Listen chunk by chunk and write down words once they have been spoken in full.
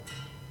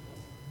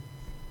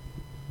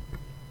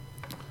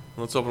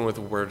Let's open with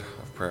a word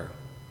of prayer.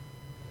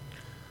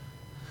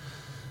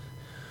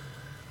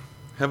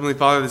 Heavenly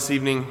Father, this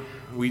evening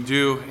we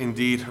do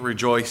indeed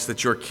rejoice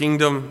that your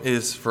kingdom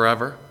is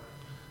forever,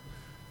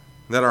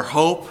 that our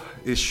hope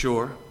is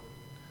sure,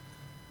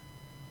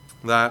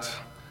 that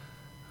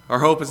our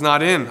hope is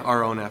not in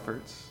our own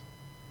efforts.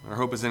 Our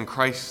hope is in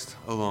Christ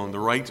alone, the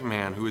right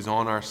man who is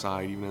on our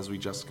side, even as we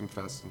just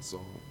confessed in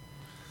song.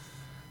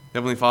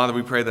 Heavenly Father,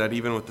 we pray that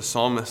even with the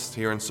psalmist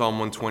here in Psalm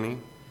 120,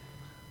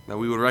 that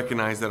we would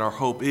recognize that our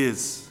hope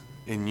is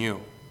in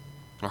you.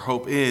 Our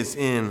hope is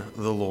in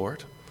the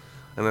Lord.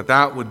 And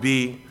that would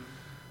be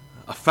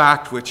a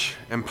fact which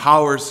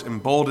empowers,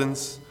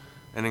 emboldens,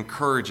 and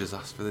encourages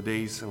us for the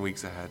days and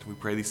weeks ahead. We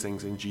pray these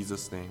things in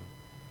Jesus' name.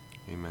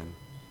 Amen.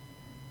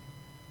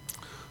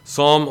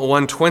 Psalm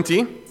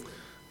 120. I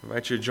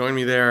invite you to join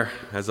me there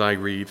as I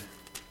read.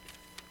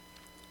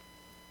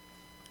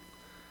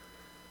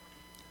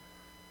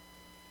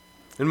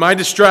 In my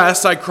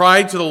distress, I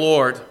cried to the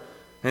Lord,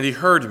 and he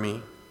heard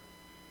me.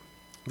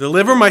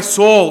 Deliver my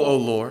soul, O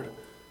Lord,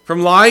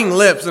 from lying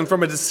lips and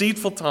from a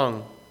deceitful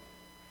tongue.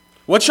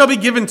 What shall be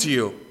given to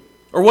you,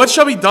 or what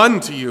shall be done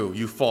to you,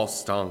 you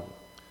false tongue?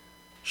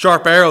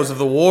 Sharp arrows of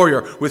the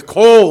warrior with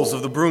coals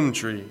of the broom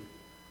tree.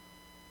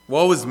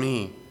 Woe is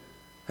me,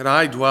 that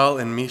I dwell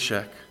in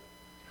Meshech,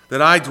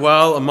 that I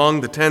dwell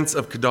among the tents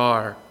of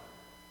Kedar.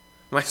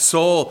 My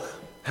soul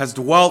has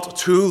dwelt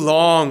too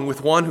long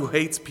with one who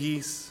hates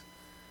peace.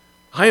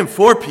 I am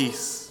for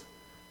peace,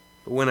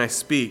 but when I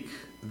speak,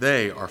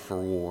 they are for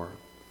war.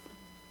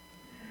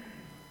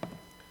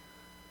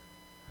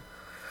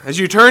 As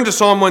you turn to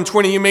Psalm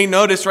 120, you may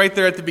notice right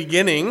there at the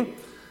beginning,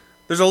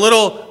 there's a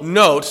little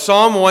note.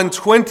 Psalm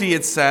 120,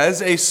 it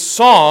says, a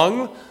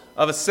song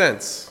of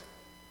ascents.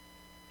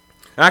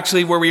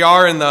 Actually, where we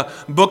are in the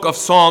book of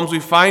Psalms, we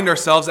find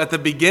ourselves at the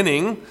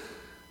beginning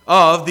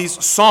of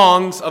these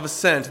songs of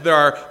ascent. There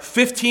are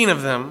 15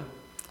 of them.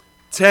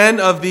 10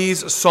 of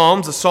these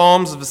psalms, the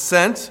Psalms of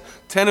Ascent,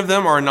 10 of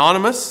them are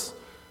anonymous.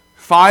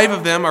 5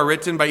 of them are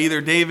written by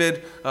either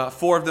David,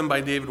 4 of them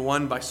by David,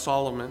 1 by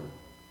Solomon.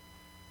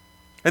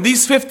 And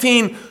these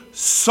 15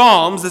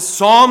 psalms, the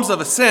Psalms of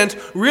Ascent,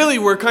 really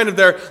were kind of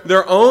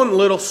their own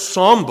little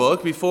psalm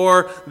book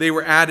before they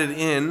were added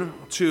in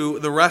to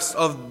the rest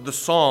of the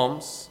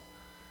psalms.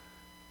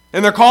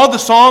 And they're called the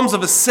Psalms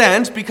of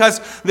Ascent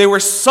because they were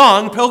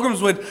sung,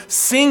 pilgrims would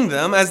sing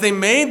them as they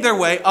made their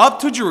way up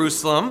to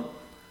Jerusalem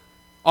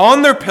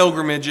on their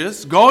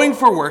pilgrimages, going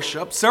for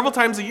worship several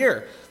times a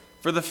year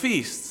for the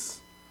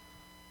feasts.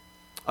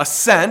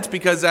 Ascent,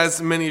 because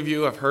as many of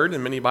you have heard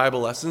in many Bible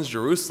lessons,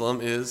 Jerusalem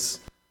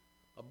is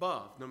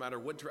above. No matter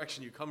what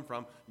direction you come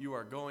from, you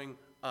are going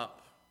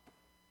up.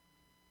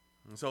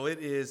 And so it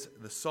is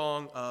the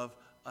song of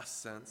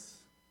ascents.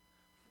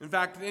 In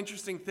fact, an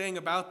interesting thing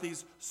about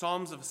these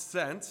Psalms of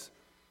Ascent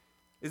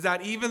is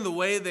that even the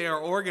way they are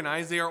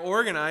organized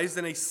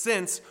in a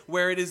sense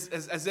where it is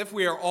as if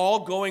we are all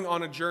going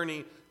on a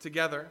journey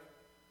together.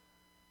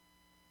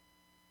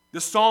 The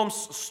Psalms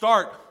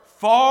start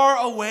far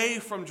away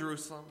from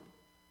Jerusalem.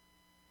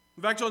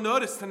 In fact, you'll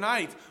notice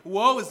tonight,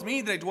 woe is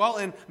me that I dwell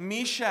in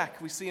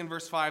Meshech, we see in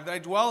verse 5, that I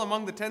dwell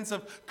among the tents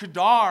of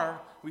Kedar,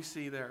 we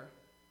see there.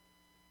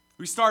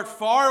 We start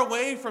far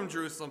away from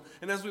Jerusalem,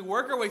 and as we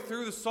work our way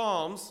through the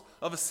Psalms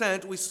of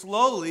Ascent, we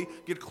slowly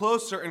get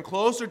closer and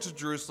closer to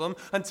Jerusalem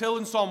until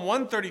in Psalm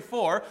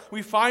 134,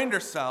 we find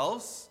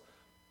ourselves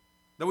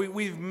that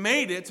we've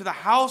made it to the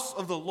house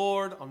of the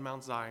Lord on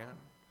Mount Zion.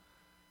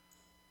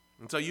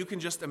 And so you can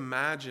just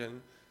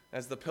imagine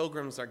as the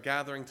pilgrims are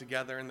gathering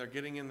together and they're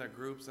getting in their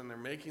groups and they're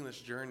making this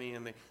journey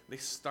and they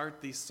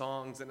start these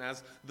songs, and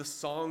as the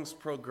songs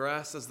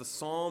progress, as the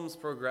psalms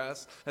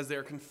progress, as they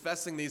are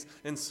confessing these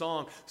in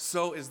song,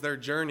 so is their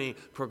journey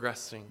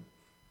progressing.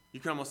 You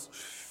can almost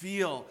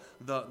feel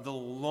the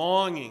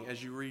longing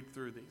as you read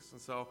through these. And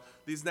so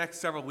these next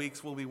several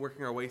weeks we'll be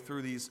working our way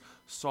through these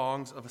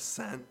songs of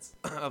ascent.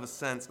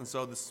 And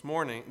so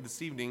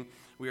this evening,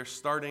 we are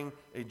starting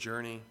a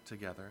journey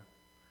together.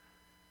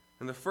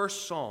 And the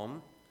first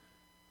psalm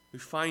we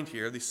find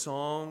here, the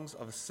Songs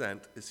of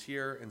Ascent, is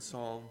here in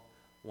Psalm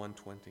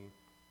 120.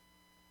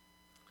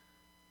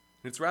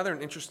 It's rather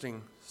an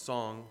interesting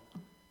song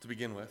to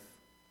begin with.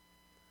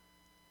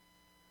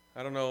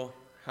 I don't know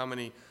how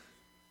many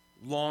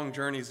long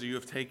journeys that you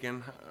have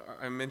taken.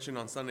 I mentioned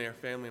on Sunday our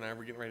family and I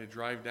were getting ready to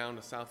drive down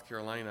to South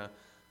Carolina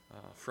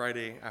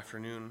Friday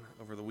afternoon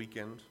over the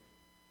weekend.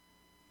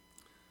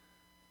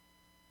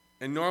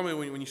 And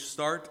normally when you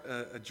start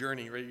a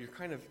journey, right, you're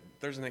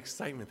there's an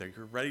excitement there.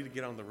 You're ready to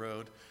get on the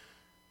road,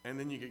 and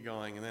then you get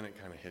going, and then it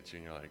kind of hits you,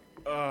 and you're like,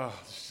 oh,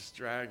 it's just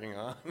dragging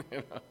on.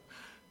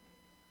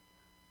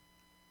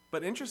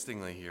 But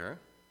interestingly here,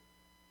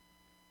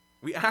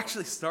 we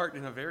actually start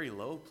in a very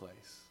low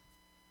place.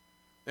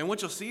 And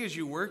what you'll see as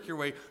you work your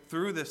way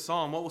through this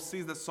psalm, what we'll see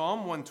is that Psalm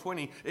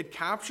 120, it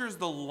captures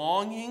the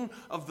longing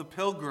of the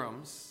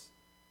pilgrims,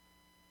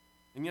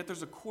 and yet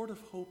there's a chord of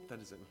hope that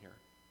is in here.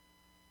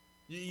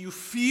 You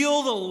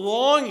feel the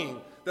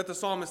longing that the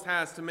psalmist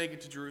has to make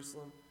it to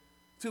Jerusalem,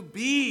 to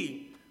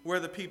be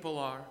where the people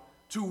are,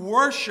 to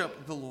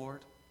worship the Lord.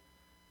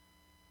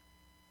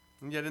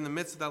 And yet in the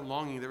midst of that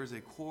longing, there is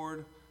a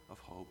chord of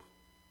hope.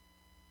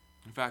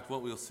 In fact,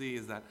 what we'll see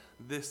is that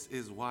this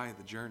is why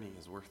the journey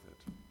is worth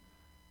it.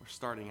 We're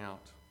starting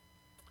out.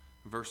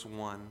 Verse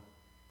 1,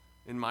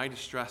 in my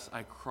distress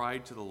I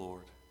cried to the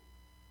Lord,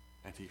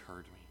 and he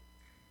heard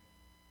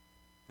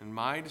me. In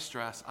my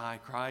distress I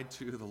cried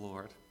to the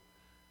Lord,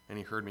 and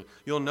he heard me.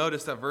 You'll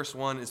notice that verse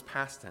 1 is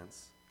past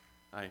tense.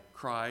 I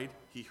cried,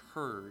 he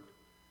heard,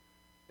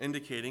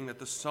 indicating that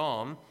the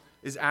psalm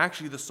is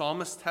actually the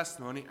psalmist's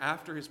testimony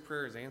after his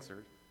prayer is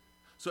answered.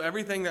 So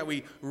everything that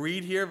we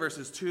read here,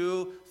 verses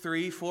 2,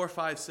 3, 4,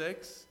 5,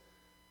 6,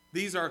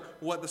 these are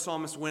what the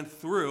psalmist went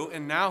through,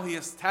 and now he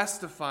is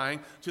testifying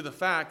to the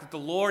fact that the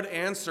Lord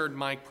answered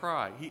my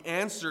cry. He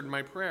answered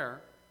my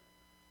prayer.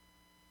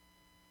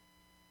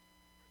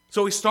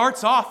 So he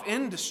starts off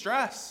in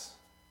distress.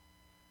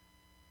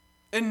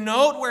 And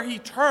note where he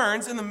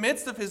turns in the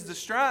midst of his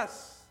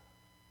distress.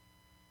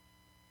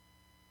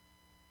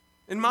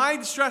 In my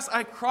distress,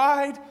 I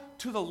cried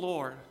to the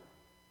Lord.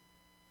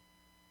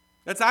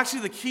 That's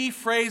actually the key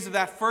phrase of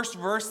that first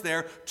verse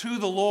there, to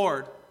the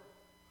Lord.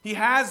 He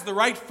has the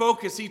right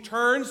focus. He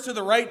turns to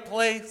the right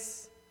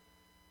place.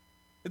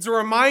 It's a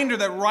reminder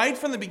that right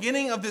from the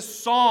beginning of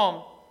this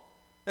psalm,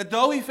 that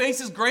though he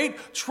faces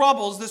great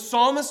troubles, the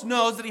psalmist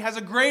knows that he has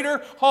a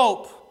greater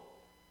hope.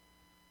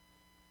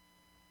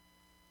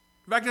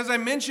 In fact, as I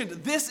mentioned,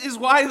 this is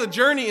why the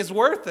journey is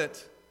worth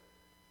it.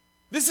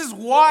 This is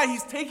why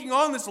he's taking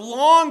on this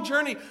long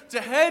journey to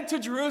head to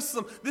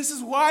Jerusalem. This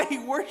is why he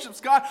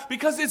worships God,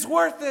 because it's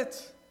worth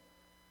it.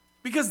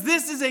 Because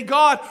this is a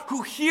God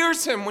who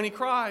hears him when he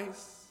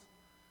cries.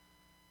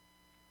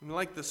 And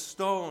like the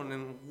stone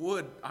and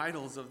wood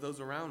idols of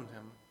those around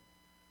him.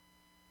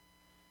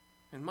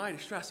 In my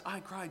distress,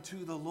 I cried to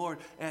the Lord,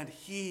 and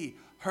he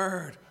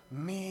heard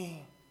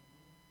me.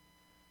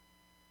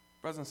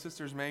 Brothers and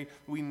sisters, may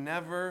we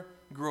never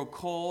grow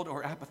cold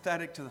or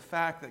apathetic to the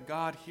fact that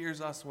God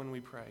hears us when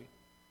we pray.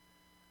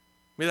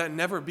 May that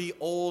never be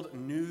old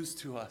news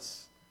to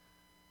us.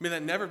 May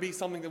that never be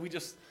something that we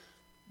just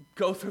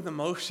go through the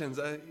motions.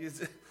 That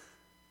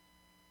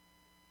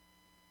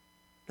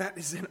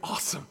is an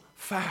awesome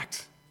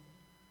fact.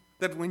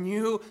 That when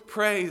you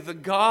pray, the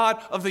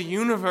God of the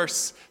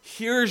universe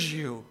hears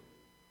you.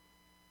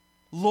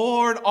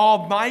 Lord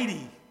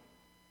Almighty.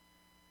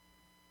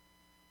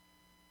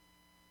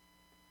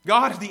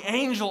 God of the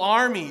angel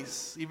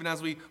armies, even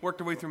as we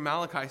worked our way through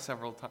Malachi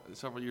several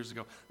years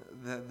ago,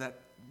 that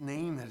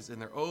name that is in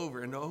there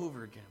over and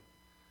over again.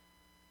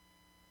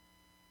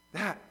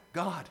 That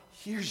God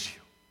hears you.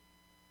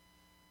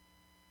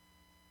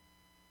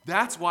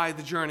 That's why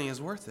the journey is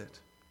worth it.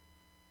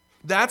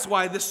 That's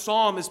why this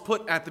psalm is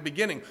put at the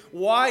beginning.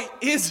 Why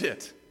is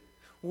it?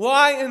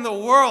 Why in the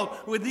world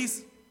would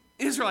these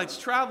Israelites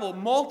travel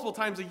multiple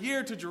times a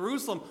year to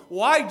Jerusalem?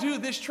 Why do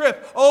this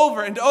trip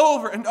over and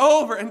over and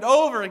over and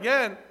over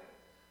again?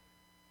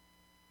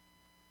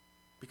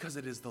 Because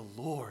it is the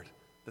Lord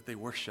that they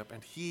worship,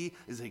 and he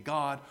is a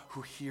God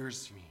who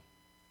hears me.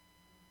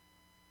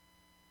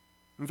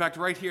 In fact,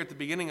 right here at the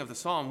beginning of the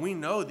psalm, we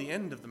know the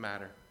end of the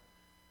matter.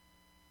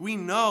 We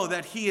know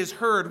that he is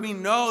heard. We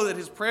know that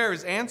his prayer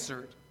is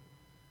answered.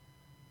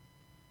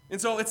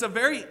 And so it's a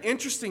very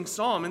interesting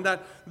psalm in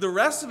that the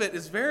rest of it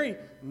is very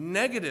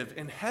negative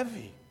and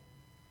heavy.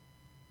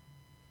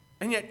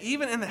 And yet,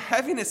 even in the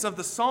heaviness of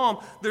the psalm,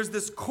 there's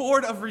this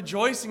chord of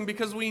rejoicing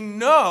because we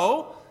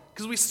know,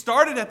 because we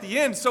started at the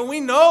end, so we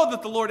know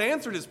that the Lord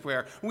answered his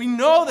prayer. We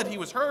know that he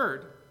was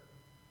heard.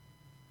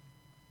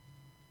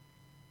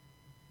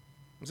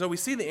 And so we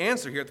see the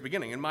answer here at the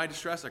beginning. In my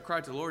distress, I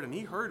cried to the Lord, and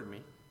he heard me.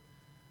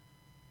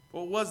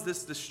 What was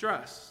this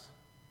distress?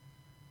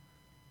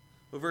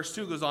 Well, verse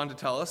 2 goes on to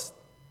tell us,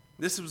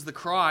 this was the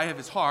cry of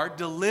his heart,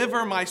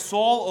 deliver my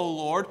soul, O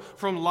Lord,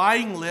 from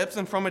lying lips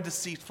and from a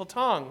deceitful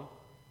tongue.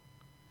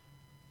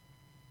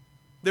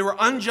 There were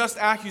unjust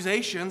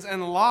accusations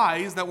and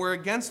lies that were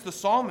against the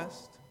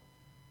psalmist.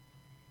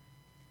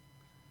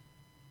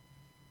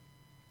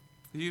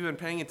 If you've been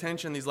paying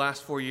attention these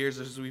last 4 years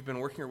as we've been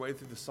working our way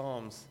through the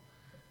Psalms,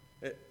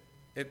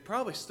 it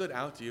probably stood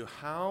out to you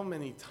how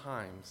many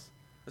times,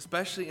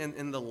 especially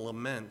in the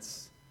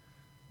laments,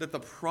 that the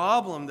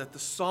problem that the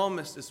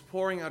psalmist is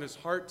pouring out his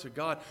heart to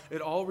God, it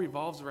all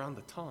revolves around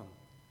the tongue.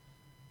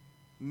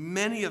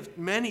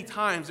 Many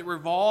times it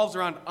revolves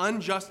around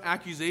unjust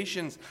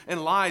accusations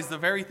and lies, the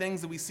very things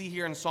that we see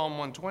here in Psalm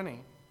 120.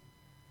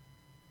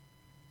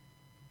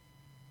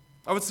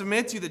 I would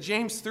submit to you that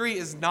James 3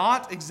 is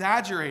not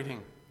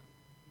exaggerating.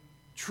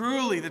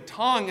 Truly, the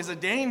tongue is a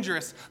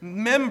dangerous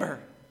member,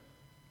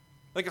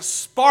 like a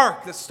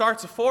spark that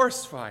starts a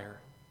forest fire.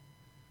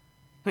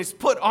 He's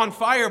put on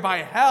fire by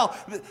hell.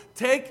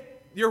 Take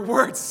your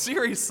words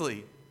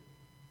seriously.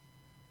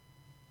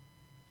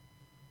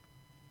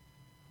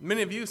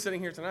 Many of you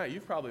sitting here tonight,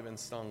 you've probably been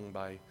stung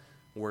by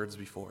words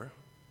before.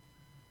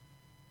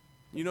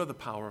 You know the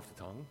power of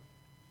the tongue.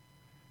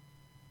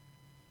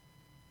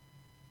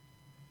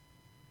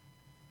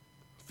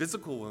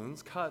 Physical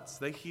wounds, cuts,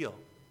 they heal.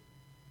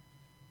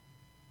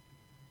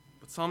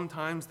 But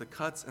sometimes the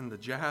cuts and the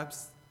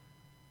jabs,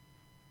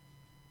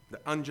 the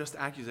unjust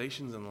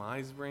accusations and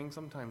lies bring,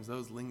 sometimes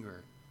those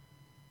linger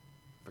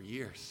for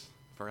years,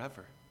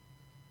 forever.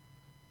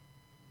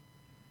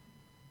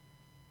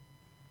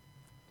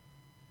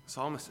 The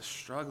psalmist is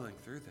struggling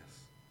through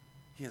this.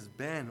 He has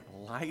been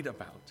lied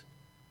about.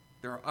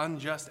 There are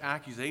unjust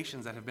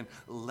accusations that have been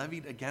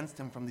levied against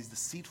him from these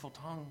deceitful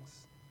tongues.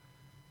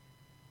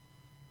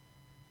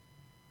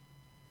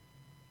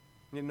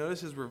 And you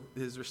notice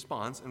his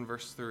response in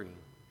verse 3,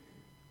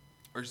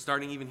 or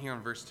starting even here in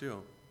verse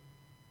 2.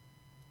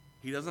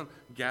 He doesn't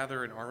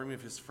gather an army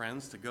of his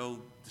friends to go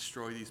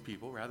destroy these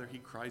people. Rather, he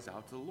cries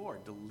out to the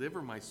Lord,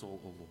 "Deliver my soul,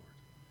 O Lord."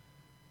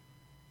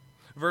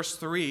 Verse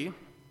 3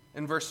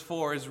 and verse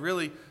 4 is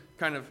really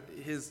kind of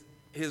his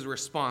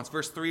response.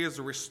 Verse 3 is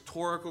a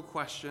rhetorical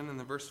question, and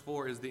the verse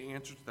 4 is the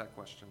answer to that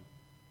question.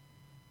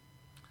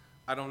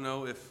 I don't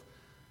know if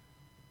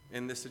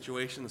in this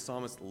situation the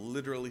psalmist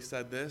literally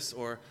said this,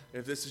 or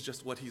if this is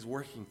just what he's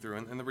working through.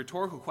 And the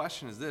rhetorical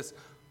question is this: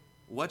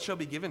 what shall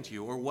be given to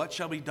you, or what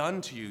shall be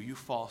done to you, you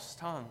false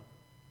tongue?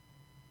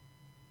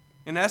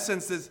 In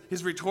essence,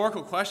 his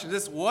rhetorical question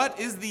is this: what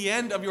is the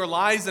end of your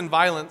lies and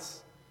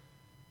violence?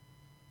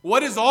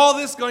 What is all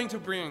this going to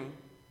bring?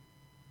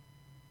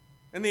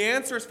 And the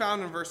answer is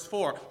found in verse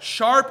 4.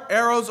 Sharp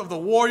arrows of the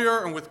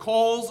warrior and with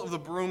coals of the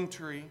broom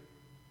tree.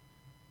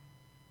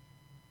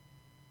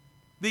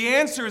 The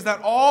answer is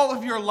that all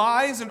of your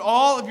lies and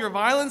all of your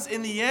violence,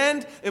 in the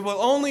end, it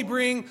will only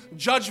bring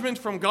judgment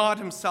from God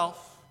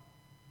himself.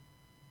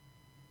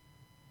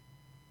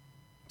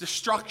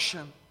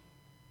 Destruction.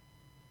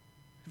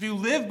 If you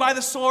live by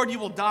the sword, you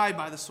will die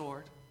by the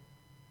sword.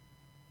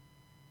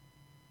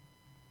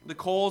 The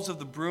coals of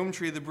the broom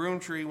tree. The broom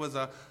tree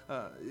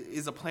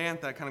is a plant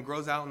that kind of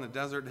grows out in the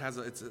desert.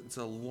 It's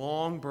a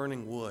long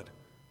burning wood,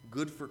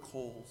 good for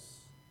coals.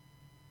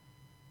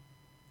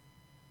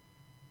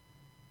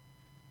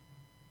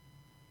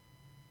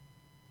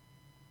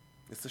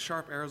 It's the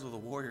sharp arrows of the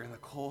warrior and the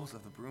coals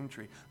of the broom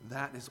tree.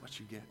 That is what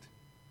you get.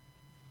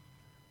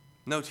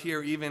 Note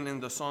here, even in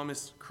the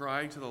psalmist's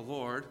cry to the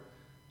Lord,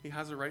 he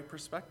has a right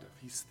perspective.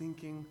 He's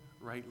thinking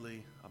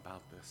rightly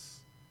about this.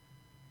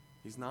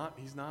 He's not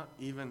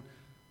even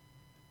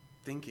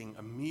thinking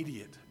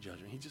immediate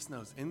judgment. He just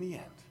knows in the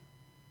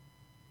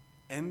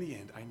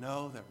end, I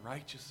know that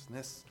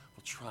righteousness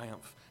will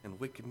triumph and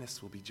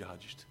wickedness will be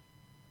judged.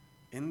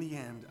 In the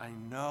end, I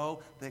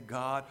know that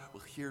God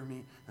will hear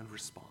me and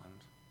respond.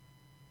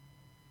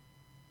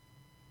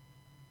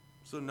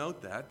 So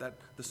note that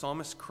the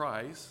psalmist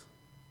cries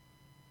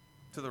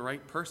to the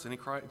right person. He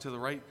cries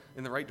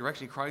in the right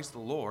direction. He cries to the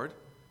Lord,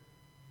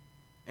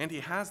 and he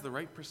has the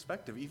right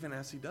perspective even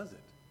as he does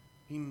it.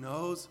 He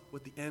knows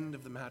what the end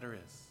of the matter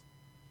is.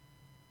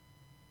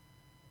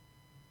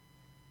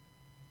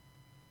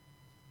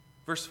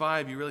 Verse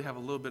 5, you really have a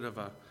little bit of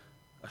a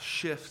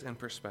shift in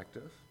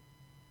perspective.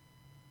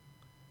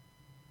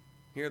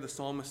 Here the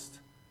psalmist,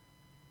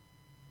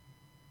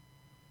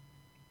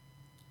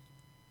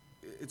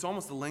 it's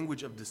almost the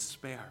language of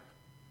despair.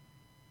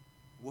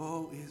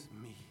 Woe is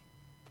me.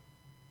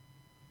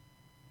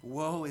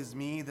 Woe is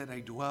me that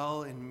I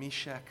dwell in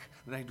Meshech,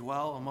 that I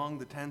dwell among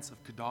the tents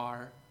of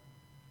Kedar.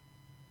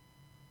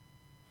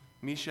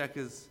 Meshech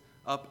is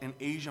up in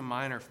Asia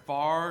Minor,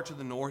 far to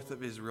the north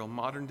of Israel,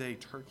 modern-day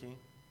Turkey.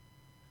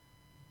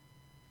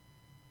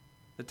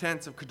 The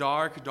tents of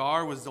Kedar.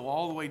 Kedar was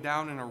all the way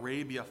down in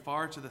Arabia,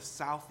 far to the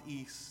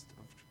southeast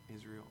of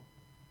Israel.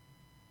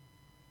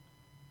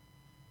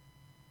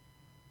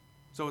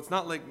 So it's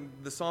not like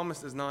the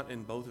psalmist is not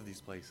in both of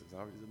these places.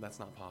 That's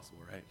not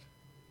possible, right?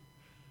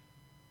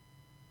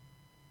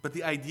 But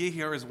the idea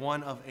here is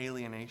one of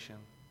alienation.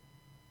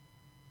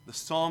 The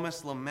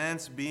psalmist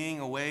laments being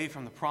away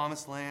from the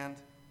promised land.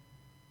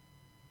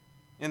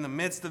 In the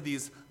midst of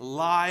these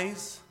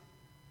lies,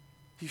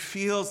 he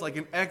feels like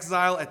an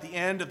exile at the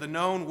end of the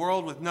known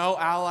world with no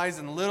allies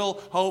and little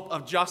hope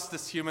of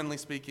justice, humanly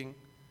speaking.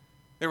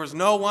 There was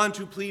no one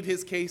to plead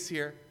his case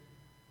here.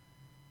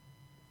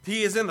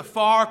 He is in the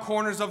far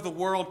corners of the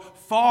world,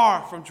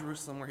 far from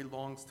Jerusalem where he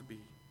longs to be.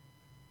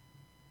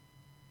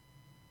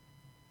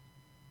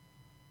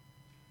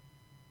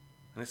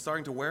 And it's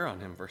starting to wear on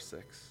him, verse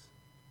 6.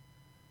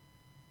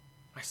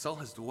 My soul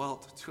has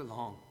dwelt too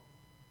long.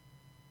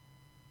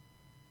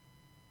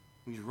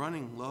 He's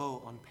running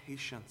low on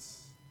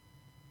patience,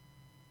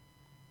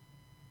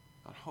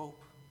 on hope.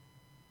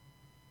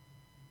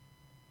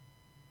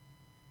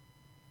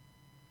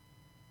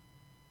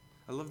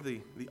 I love the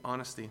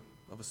honesty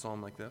of a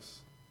psalm like this.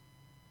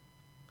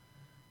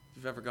 If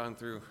you've ever gone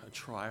through a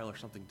trial or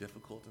something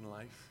difficult in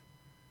life,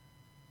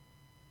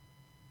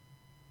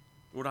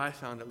 what I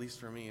found, at least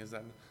for me, is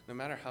that no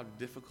matter how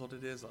difficult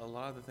it is, a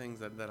lot of the things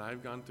that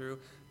I've gone through,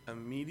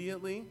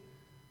 immediately,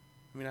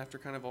 after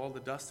kind of all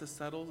the dust has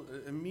settled,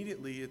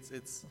 immediately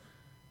it's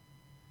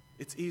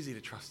easy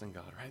to trust in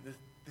God, right?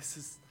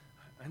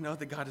 I know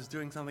that God is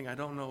doing something, I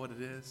don't know what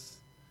it is.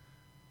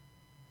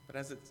 But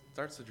as it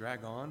starts to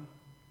drag on,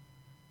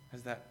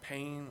 as that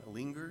pain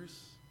lingers,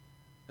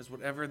 as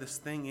whatever this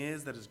thing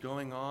is that is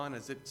going on,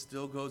 as it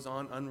still goes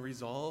on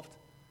unresolved,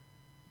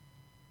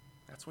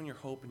 that's when your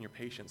hope and your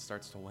patience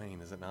starts to wane,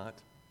 is it not?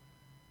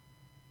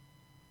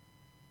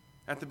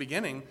 At the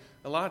beginning,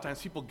 a lot of times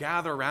people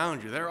gather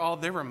around you.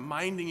 They're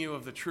reminding you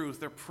of the truth.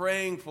 They're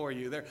praying for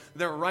you.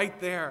 They're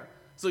right there.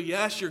 So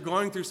yes, you're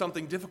going through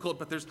something difficult,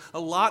 but there's a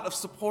lot of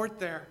support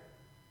there.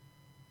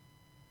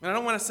 And I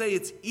don't want to say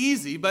it's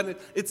easy,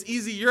 but it's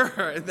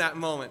easier in that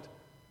moment.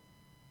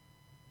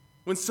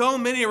 When so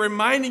many are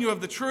reminding you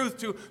of the truth,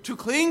 to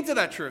cling to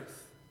that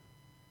truth.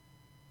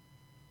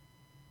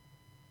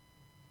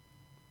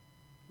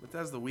 But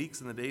as the weeks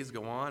and the days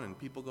go on and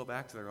people go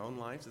back to their own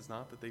lives, it's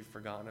not that they've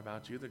forgotten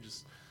about you. They're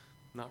just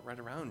not right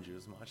around you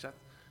as much.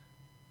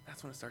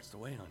 That's when it starts to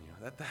weigh on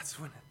you.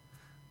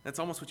 That's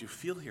almost what you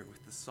feel here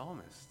with the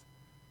psalmist.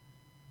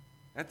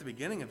 At the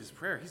beginning of his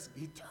prayer,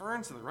 he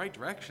turns to the right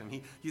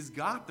direction. He's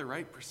got the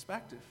right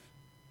perspective.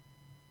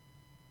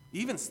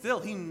 Even still,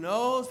 he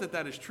knows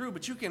that is true,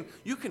 but you can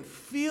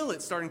feel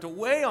it starting to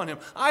weigh on him.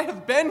 I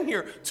have been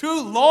here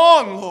too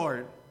long,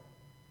 Lord.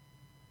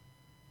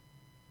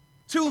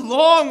 Too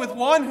long with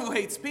one who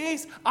hates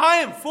peace. I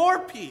am for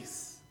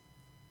peace.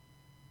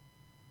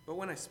 But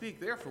when I speak,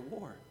 they are for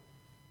war.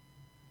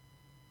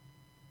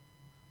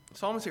 The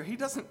psalmist here, he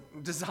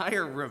doesn't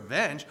desire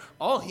revenge.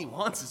 All he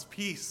wants is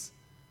peace.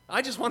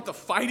 I just want the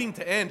fighting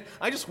to end.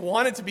 I just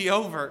want it to be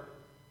over.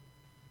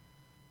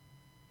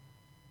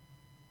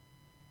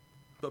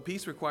 But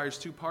peace requires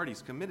two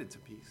parties committed to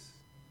peace.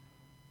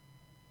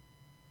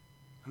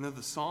 And though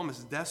the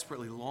psalmist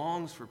desperately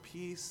longs for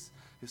peace,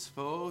 his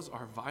foes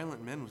are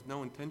violent men with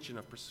no intention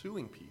of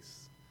pursuing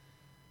peace.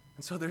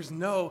 And so there's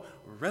no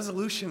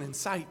resolution in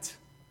sight,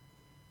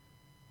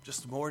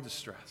 just more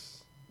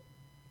distress.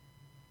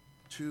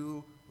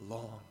 Too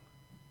long.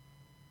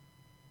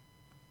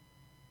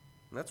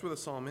 And that's where the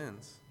psalm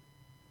ends.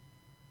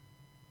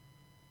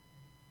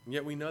 And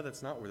yet we know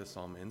that's not where the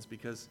psalm ends,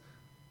 because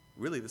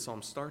really the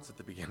psalm starts at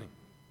the beginning.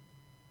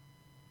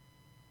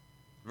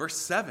 Verse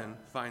 7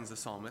 finds the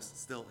psalmist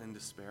still in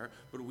despair,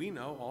 but we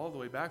know all the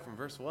way back from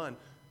verse 1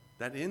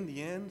 that in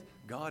the end,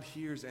 God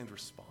hears and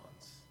responds.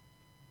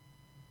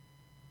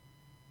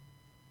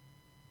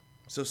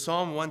 So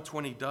Psalm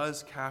 120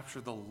 does capture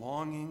the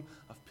longing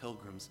of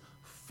pilgrims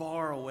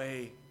far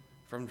away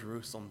from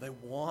Jerusalem. They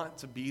want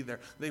to be there.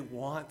 They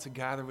want to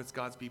gather with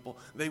God's people.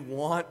 They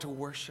want to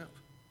worship.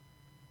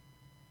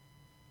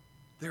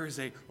 There is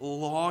a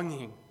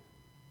longing.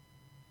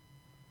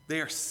 They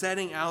are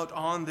setting out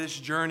on this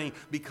journey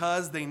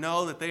because they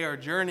know that they are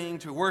journeying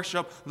to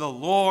worship the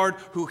Lord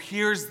who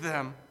hears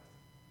them.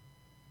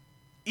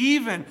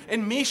 Even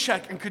in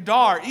Meshach and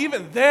Kedar,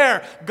 even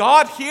there,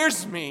 God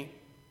hears me.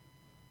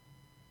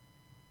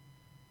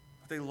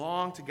 They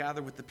long to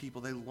gather with the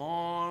people. They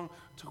long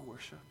to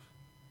worship.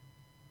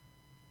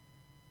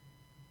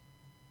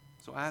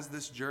 So as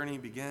this journey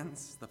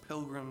begins, the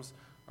pilgrims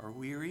are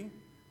weary,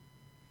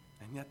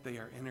 and yet they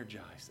are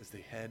energized as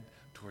they head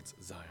towards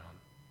Zion.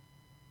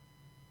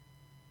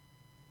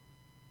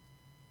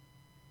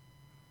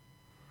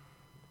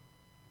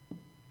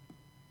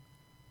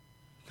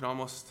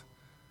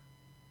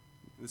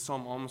 This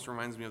psalm almost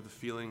reminds me of the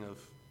feeling of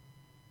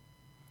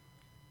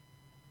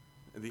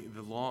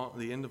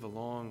the end of a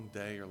long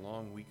day or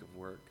long week of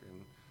work,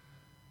 and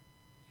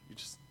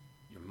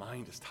your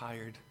mind is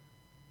tired,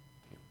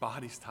 your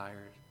body's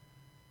tired,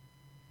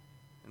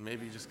 and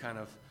maybe you just kind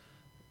of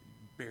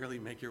barely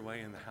make your way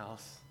in the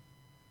house.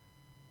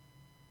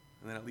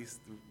 And then at least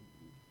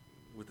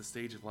with the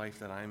stage of life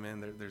that I'm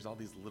in, there's all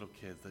these little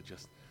kids that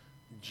just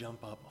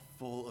jump up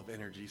full of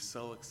energy,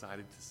 so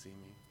excited to see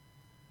me.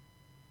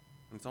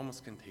 And it's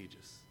almost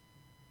contagious.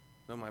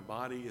 Though my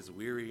body is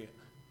weary,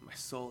 my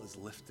soul is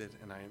lifted,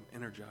 and I am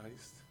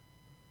energized.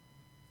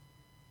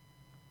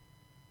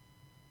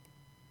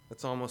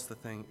 That's almost the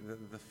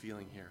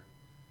feeling here.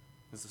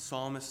 As the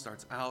psalmist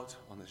starts out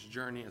on this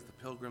journey, as the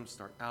pilgrims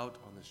start out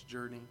on this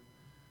journey,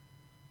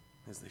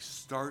 as they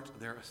start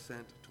their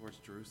ascent towards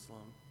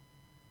Jerusalem,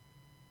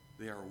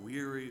 they are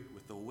weary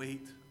with the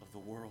weight of the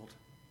world.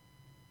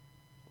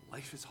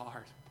 Life is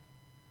hard.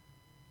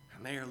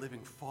 And they are living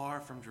far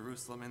from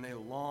Jerusalem, and they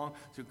long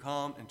to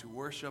come and to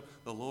worship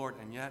the Lord,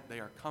 and yet they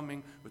are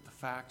coming with the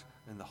fact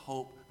and the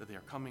hope that they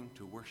are coming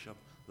to worship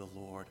the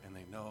Lord, and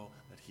they know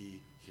that He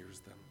hears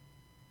them.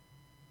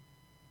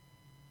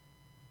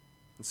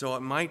 And so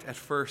it might at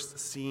first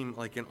seem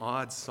like an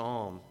odd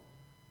psalm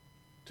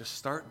to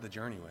start the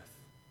journey with.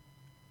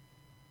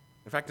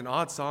 In fact, an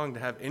odd song to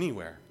have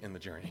anywhere in the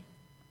journey.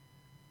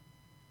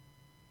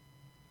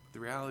 But the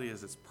reality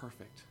is it's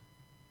perfect,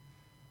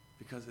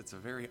 because it's a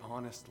very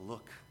honest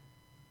look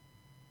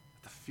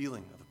at the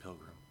feeling of a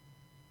pilgrim.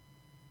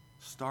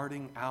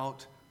 Starting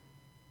out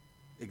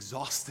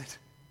exhausted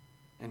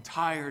and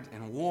tired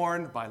and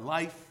worn by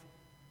life,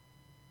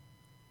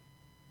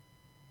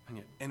 and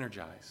yet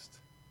energized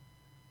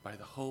by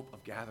the hope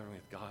of gathering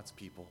with God's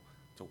people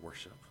to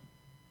worship.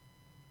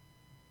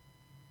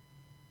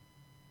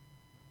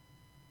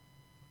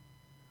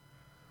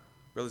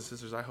 Brothers and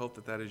sisters, I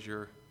hope that is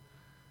your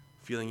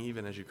feeling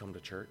even as you come to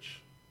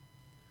church.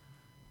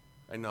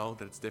 I know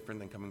that it's different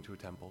than coming to a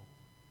temple.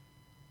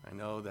 I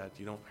know that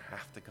you don't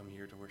have to come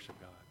here to worship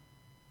God.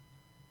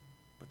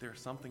 But there's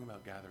something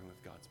about gathering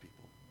with God's people.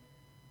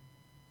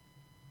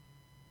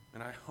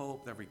 And I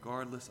hope that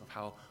regardless of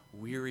how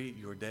weary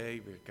your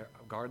day,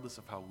 regardless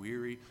of how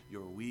weary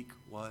your week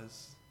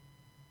was,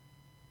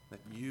 that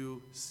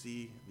you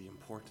see the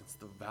importance,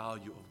 the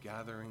value of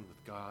gathering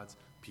with God's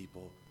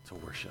people to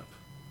worship.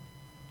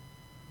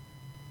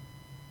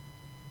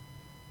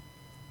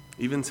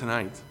 Even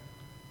tonight,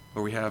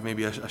 where we have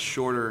maybe a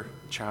shorter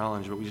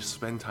challenge, but we just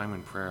spend time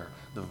in prayer,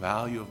 the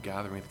value of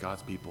gathering with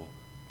God's people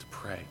to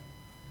pray,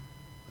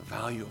 the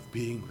value of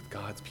being with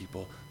God's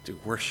people to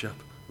worship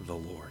the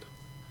Lord.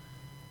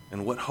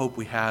 And what hope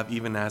we have,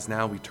 even as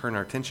now we turn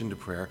our attention to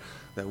prayer,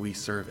 that we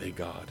serve a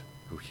God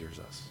who hears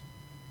us.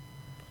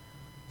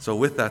 So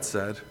with that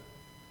said,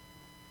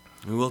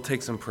 we will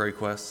take some prayer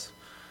requests,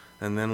 and then